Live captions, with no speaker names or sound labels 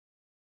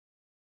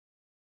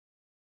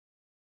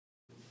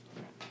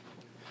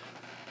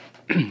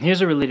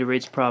here's a related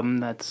rates problem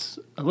that's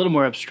a little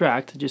more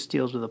abstract. It just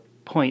deals with a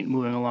point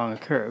moving along a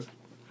curve.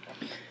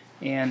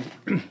 And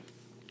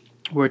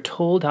we're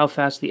told how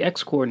fast the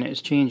x-coordinate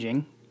is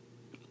changing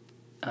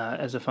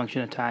as a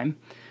function of time.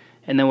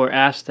 And then we're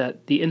asked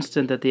that the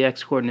instant that the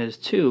x-coordinate is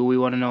 2, we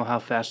want to know how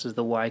fast is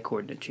the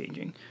y-coordinate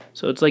changing.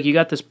 So it's like you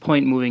got this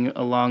point moving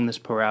along this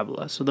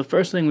parabola. So the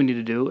first thing we need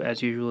to do,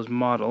 as usual, is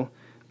model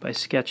by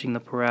sketching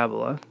the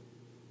parabola.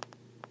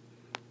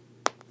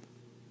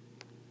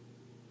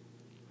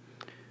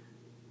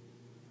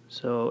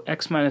 So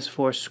x minus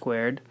 4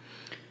 squared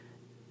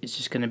is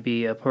just going to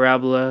be a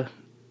parabola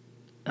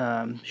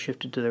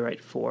shifted to the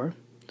right 4.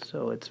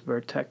 So its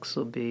vertex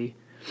will be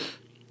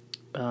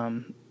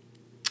on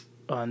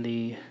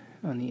the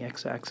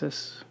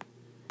x-axis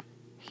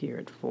here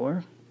at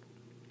 4.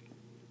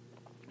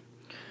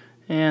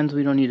 And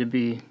we don't need to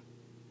be,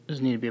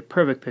 doesn't need to be a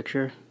perfect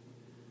picture.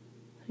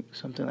 I think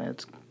something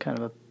that's kind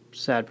of a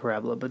sad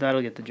parabola, but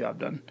that'll get the job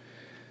done.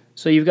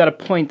 So you've got a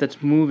point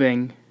that's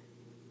moving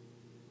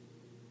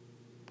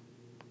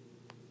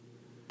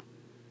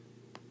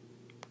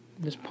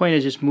this point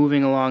is just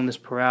moving along this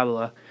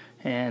parabola,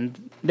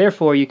 and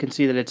therefore you can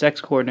see that its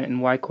x-coordinate and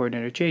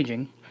y-coordinate are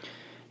changing,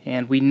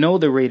 and we know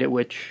the rate at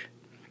which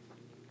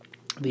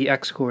the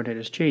x-coordinate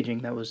is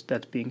changing.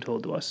 That's being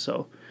told to us.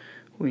 So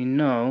we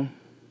know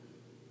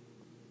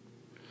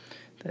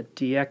that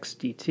dx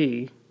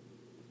dt,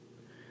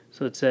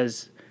 so it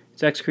says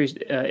its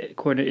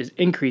x-coordinate is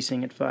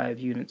increasing at 5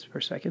 units per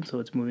second,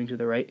 so it's moving to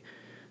the right.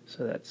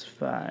 So that's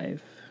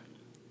 5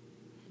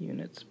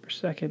 units per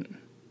second.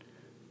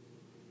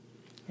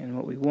 And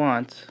what we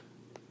want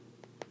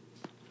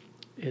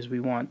is we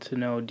want to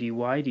know dy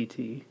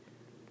dt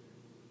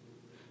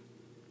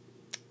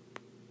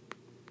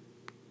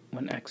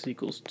when x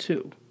equals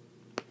 2.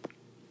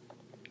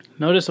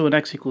 Notice that when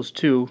x equals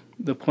 2,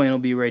 the point will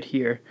be right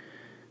here,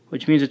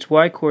 which means its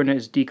y-coordinate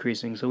is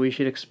decreasing. So we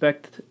should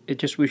expect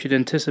we should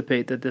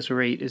anticipate that this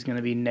rate is going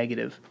to be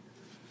negative.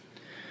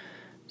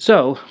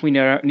 So we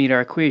need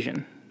our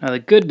equation. Now the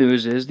good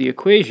news is the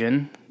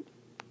equation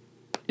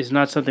is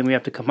not something we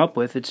have to come up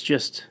with. It's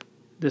just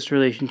this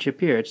relationship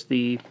here. It's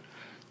the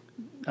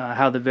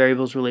how the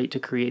variables relate to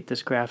create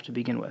this graph to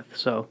begin with.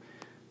 So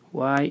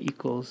y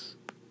equals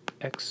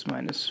x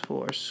minus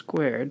 4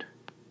 squared,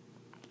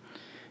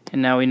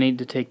 and now we need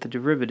to take the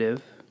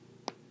derivative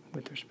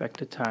with respect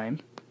to time.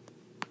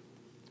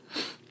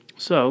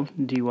 So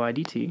dy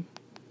dt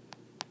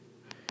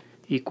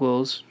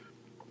equals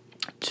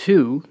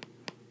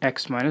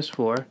 2x minus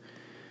 4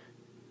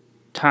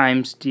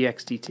 times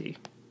dx dt,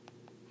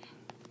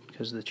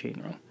 because of the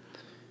chain rule.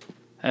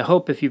 I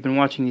hope if you've been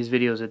watching these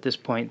videos at this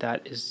point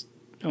that is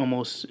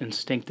almost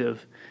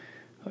instinctive,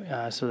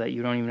 so that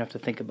you don't even have to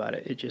think about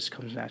it. It just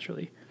comes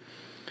naturally.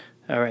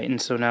 Alright,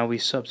 and so now we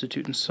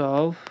substitute and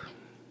solve.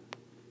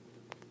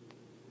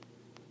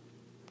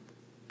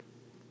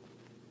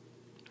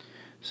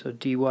 So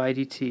dy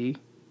dt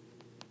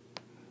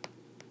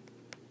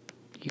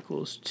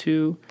equals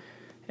 2.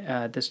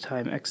 This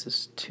time x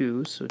is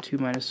 2, so 2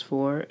 minus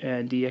 4,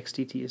 and dx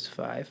dt is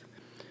 5.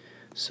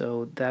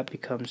 So that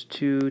becomes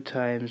 2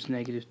 times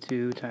negative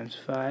 2 times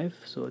 5,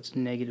 so it's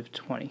negative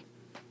 20.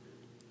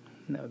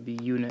 And that would be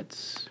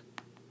units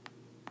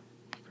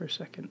per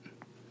second.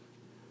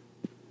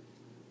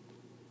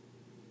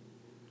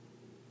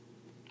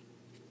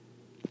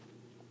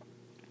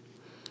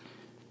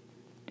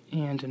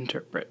 And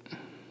interpret.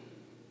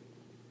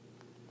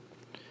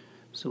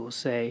 So we'll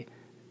say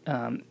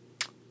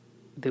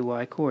the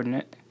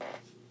y-coordinate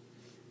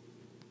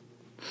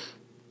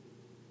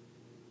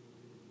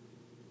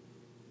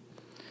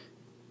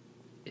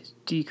is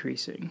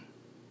decreasing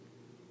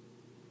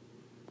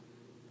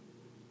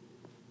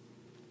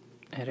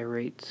at a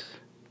rate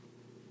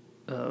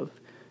of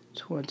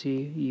 20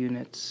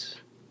 units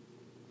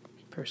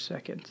per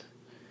second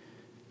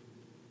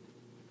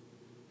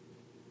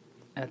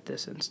at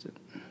this instant.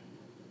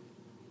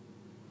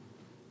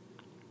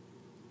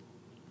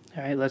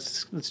 All right,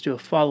 let's do a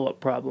follow-up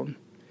problem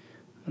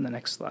on the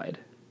next slide.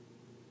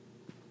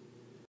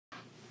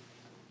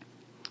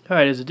 All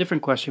right, as a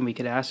different question we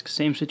could ask,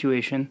 same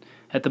situation.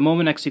 At the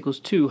moment x equals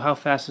 2, how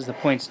fast is the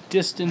point's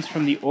distance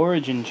from the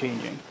origin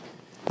changing?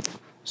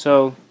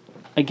 So,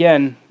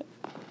 again,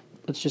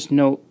 let's just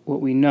note what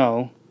we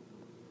know.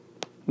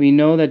 We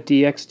know that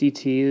dx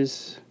dt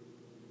is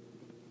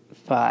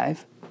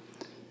 5.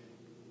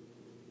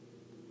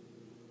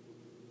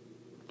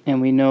 And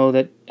we know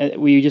that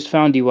we just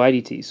found dy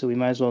dt, so we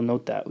might as well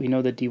note that. We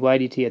know that dy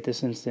dt at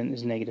this instant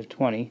is negative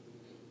 20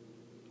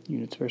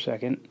 units per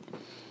second.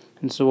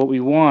 And so what we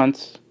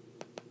want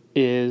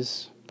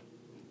is,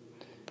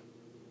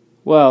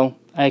 well,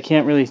 I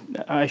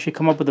should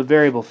come up with a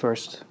variable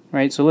first,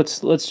 right? So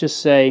let's just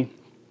say,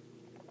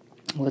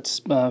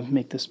 let's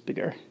make this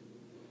bigger.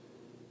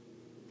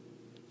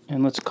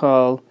 And let's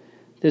call,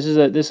 this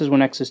is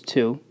when x is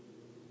 2.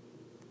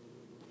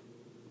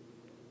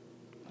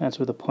 That's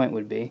where the point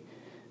would be.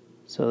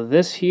 So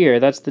this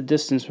here, that's the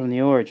distance from the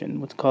origin.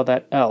 Let's call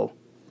that L.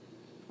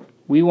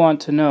 We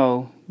want to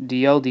know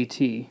dl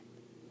dt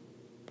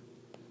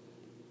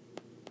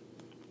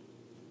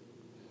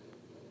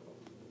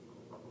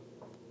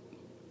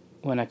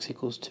when x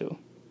equals 2.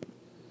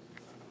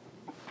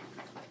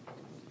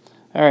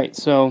 Alright,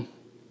 so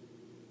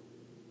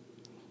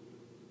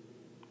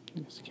I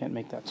guess I can't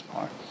make that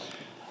smaller.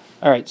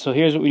 Alright, so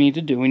here's what we need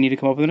to do. We need to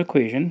come up with an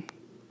equation.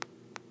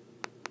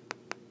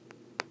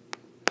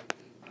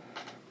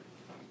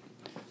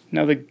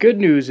 Now the good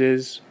news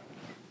is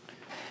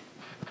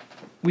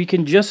we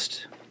can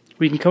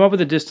come up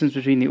with a distance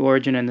between the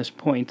origin and this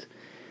point,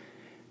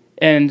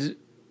 and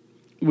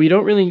we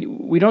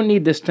don't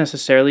need this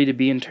necessarily to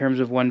be in terms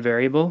of one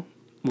variable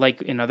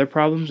like in other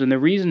problems, and the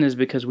reason is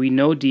because we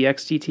know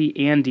dx dt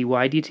and dy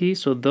dt,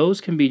 so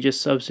those can be just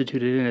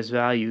substituted in as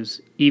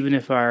values even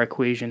if our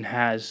equation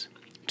has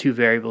two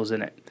variables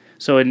in it.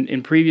 So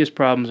in previous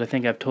problems, I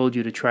think I've told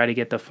you to try to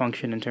get the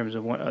function in terms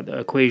of the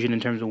equation in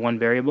terms of one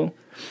variable,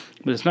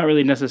 but it's not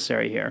really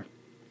necessary here.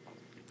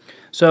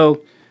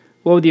 So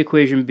what would the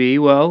equation be?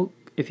 Well,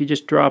 if you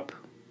just drop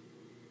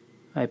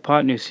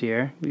hypotenuse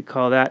here, we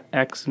call that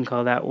x and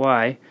call that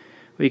y,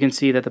 we can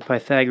see that the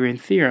Pythagorean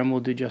theorem will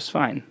do just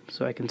fine.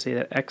 So I can say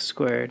that x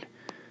squared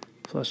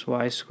plus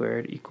y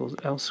squared equals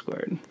L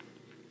squared.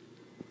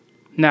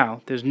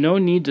 Now, there's no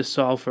need to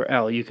solve for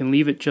L. You can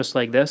leave it just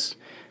like this,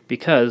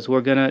 because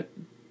we're going to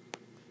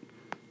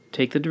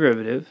take the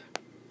derivative,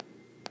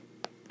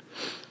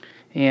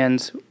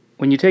 and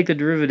when you take the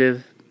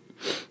derivative,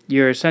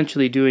 you're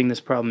essentially doing this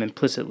problem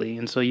implicitly,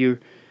 and so you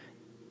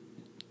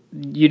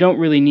don't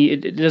really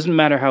need it doesn't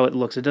matter how it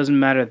looks. It doesn't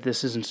matter if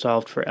this isn't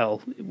solved for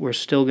L. We're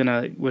still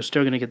gonna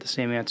get the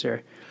same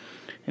answer,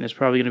 and it's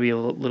probably gonna be a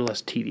little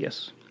less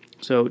tedious.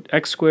 So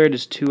x squared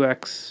is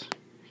 2x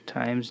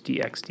times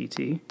dx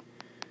dt.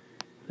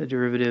 The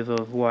derivative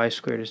of y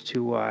squared is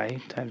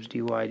 2y times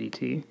dy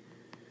dt.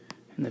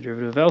 And the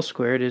derivative of L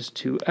squared is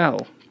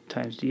 2L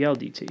times dl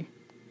dt.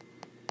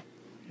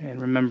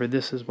 And remember,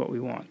 this is what we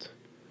want.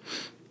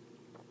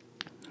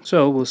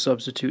 So we'll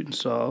substitute and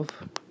solve.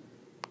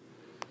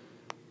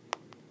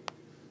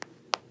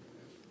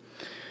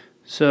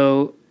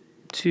 So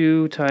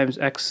 2 times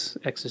x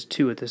is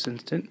 2 at this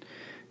instant,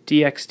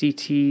 dx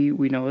dt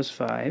we know is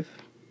 5,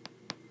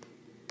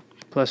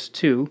 plus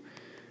 2.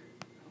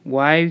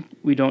 Y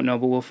we don't know,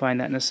 but we'll find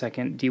that in a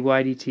second. Dy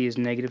dt is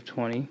negative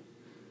 20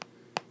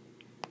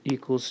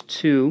 equals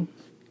 2.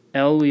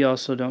 L we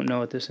also don't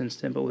know at this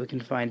instant, but we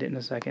can find it in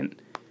a second,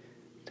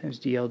 times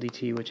dl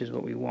dt, which is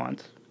what we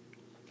want.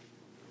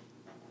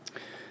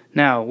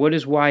 Now, what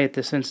is y at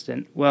this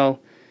instant? Well,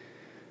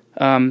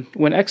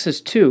 when x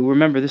is 2,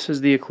 remember this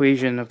is the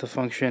equation of the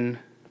function.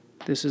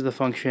 This is the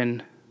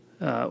function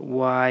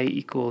y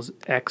equals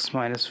x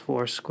minus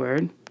 4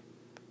 squared.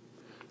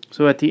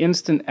 So at the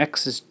instant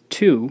x is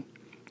 2,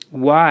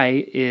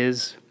 y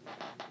is,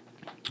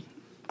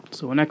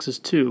 so when x is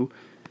 2,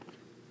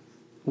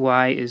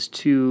 y is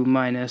 2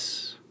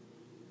 minus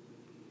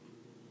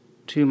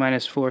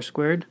 4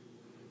 squared,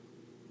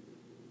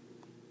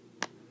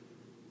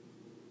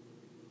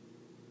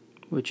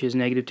 which is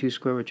negative 2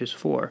 squared, which is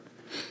 4.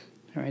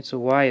 Alright, so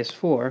y is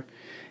 4.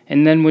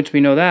 And then once we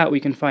know that,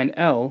 we can find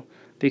L,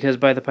 because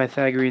by the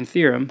Pythagorean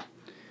theorem,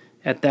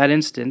 at that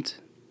instant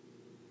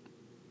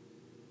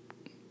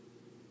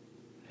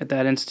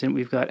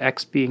we've got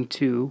x being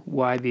 2,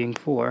 y being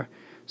 4.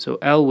 So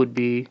L would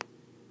be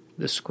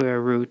the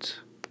square root.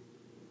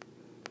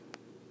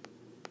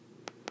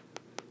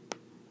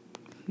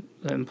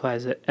 That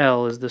implies that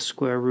L is the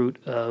square root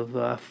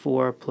of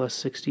 4 plus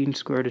 16,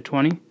 square root of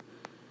 20.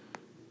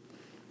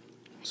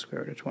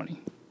 Square root of 20.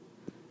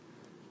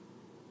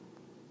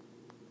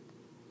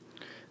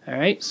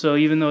 Alright, so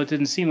even though it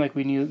didn't seem like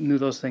we knew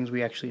those things,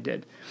 we actually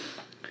did.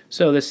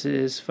 So this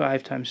is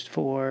 5 times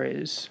 4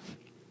 is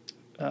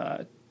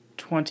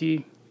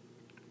 20.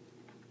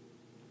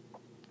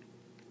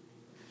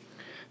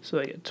 So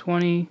I get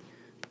 20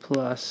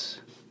 plus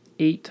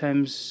 8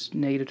 times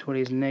negative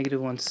 20 is negative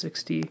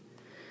 160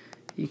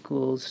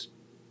 equals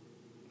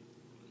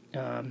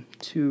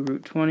 2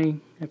 root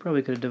 20. I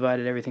probably could have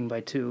divided everything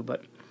by 2,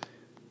 but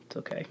it's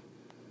okay.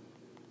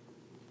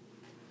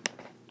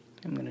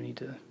 I'm going to need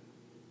to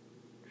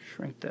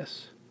shrink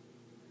this.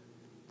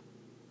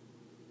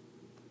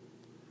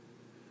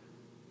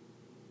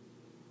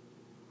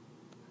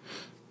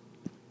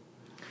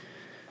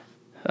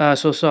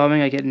 So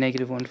solving, I get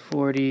negative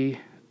 140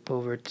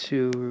 over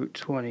 2 root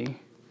 20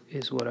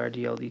 is what our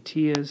dl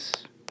dt is.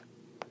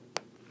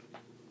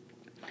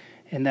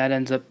 And that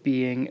ends up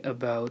being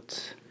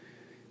about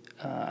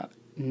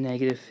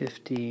negative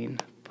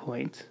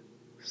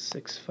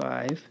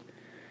 15.65.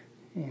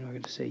 And we're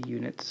going to say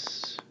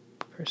units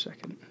per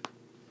second.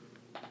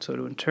 So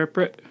to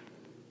interpret,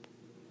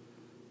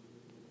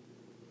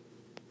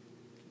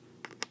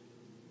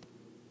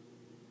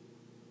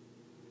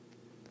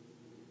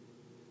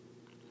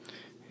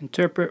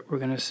 we're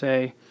going to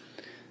say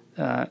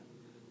the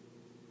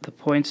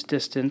point's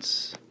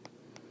distance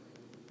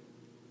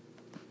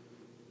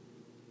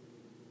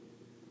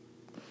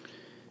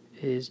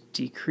is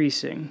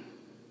decreasing,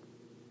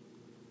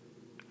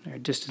 or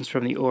distance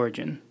from the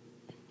origin.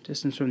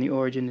 Distance from the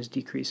origin is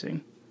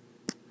decreasing.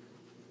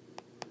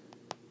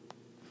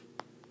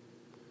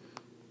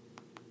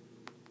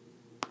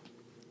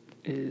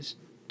 is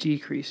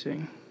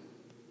decreasing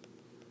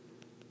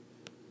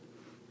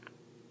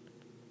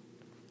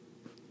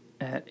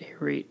at a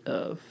rate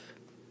of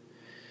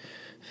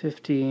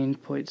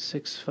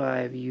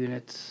 15.65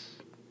 units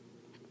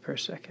per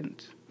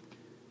second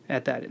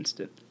at that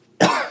instant.